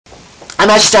I'm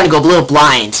actually starting to go a little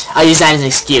blind. I'll use that as an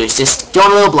excuse. Just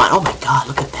going a little blind. Oh my god,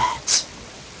 look at that.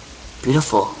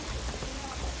 Beautiful.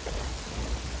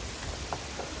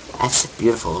 That's a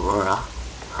beautiful aurora.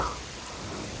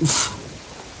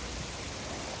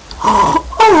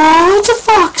 Oh, it's a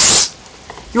fox!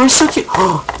 You are so cute.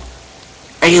 Oh,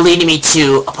 are you leading me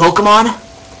to a Pokemon?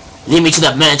 Lead me to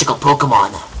the magical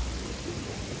Pokemon.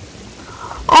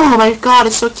 Oh my god,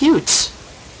 it's so cute.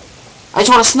 I just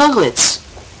want to snuggle it.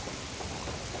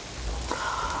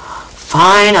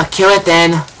 Fine, I'll kill it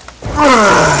then.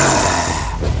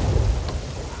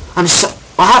 I'm so...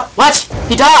 What?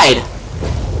 He died!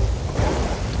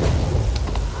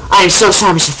 I am so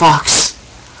sorry, Mr. Fox.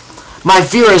 My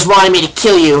viewers wanted me to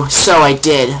kill you, so I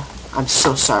did. I'm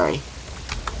so sorry.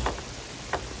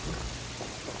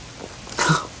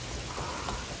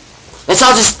 Let's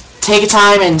all just take a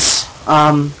time and,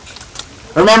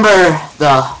 remember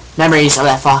the memories of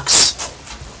that fox.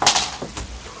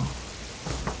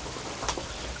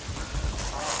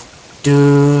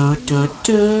 Do do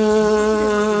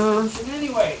do.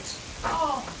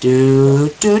 Do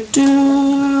do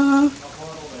do.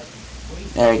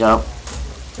 There we go.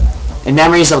 In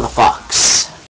memories of the fox.